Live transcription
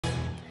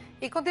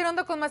Y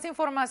continuando con más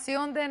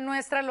información de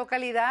nuestra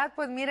localidad,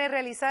 pues mire,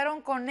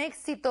 realizaron con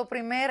éxito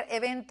primer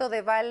evento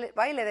de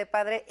baile de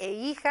padre e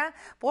hija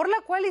por la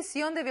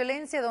coalición de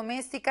violencia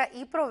doméstica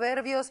y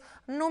proverbios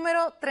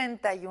número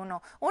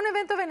 31. Un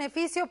evento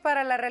beneficio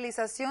para la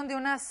realización de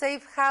una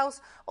safe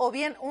house o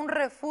bien un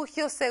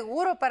refugio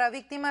seguro para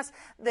víctimas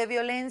de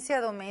violencia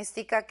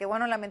doméstica, que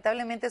bueno,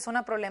 lamentablemente es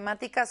una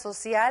problemática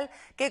social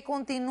que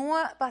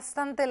continúa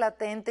bastante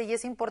latente y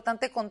es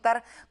importante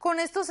contar con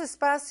estos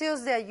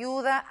espacios de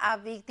ayuda a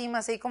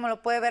víctimas, y como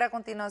lo puede ver a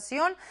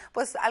continuación,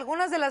 pues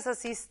algunas de las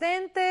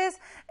asistentes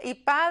y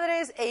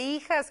padres e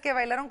hijas que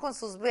bailaron con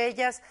sus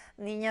bellas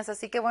niñas.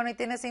 Así que bueno, y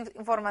tienes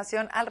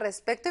información al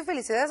respecto y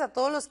felicidades a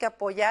todos los que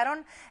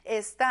apoyaron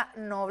esta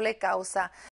noble causa.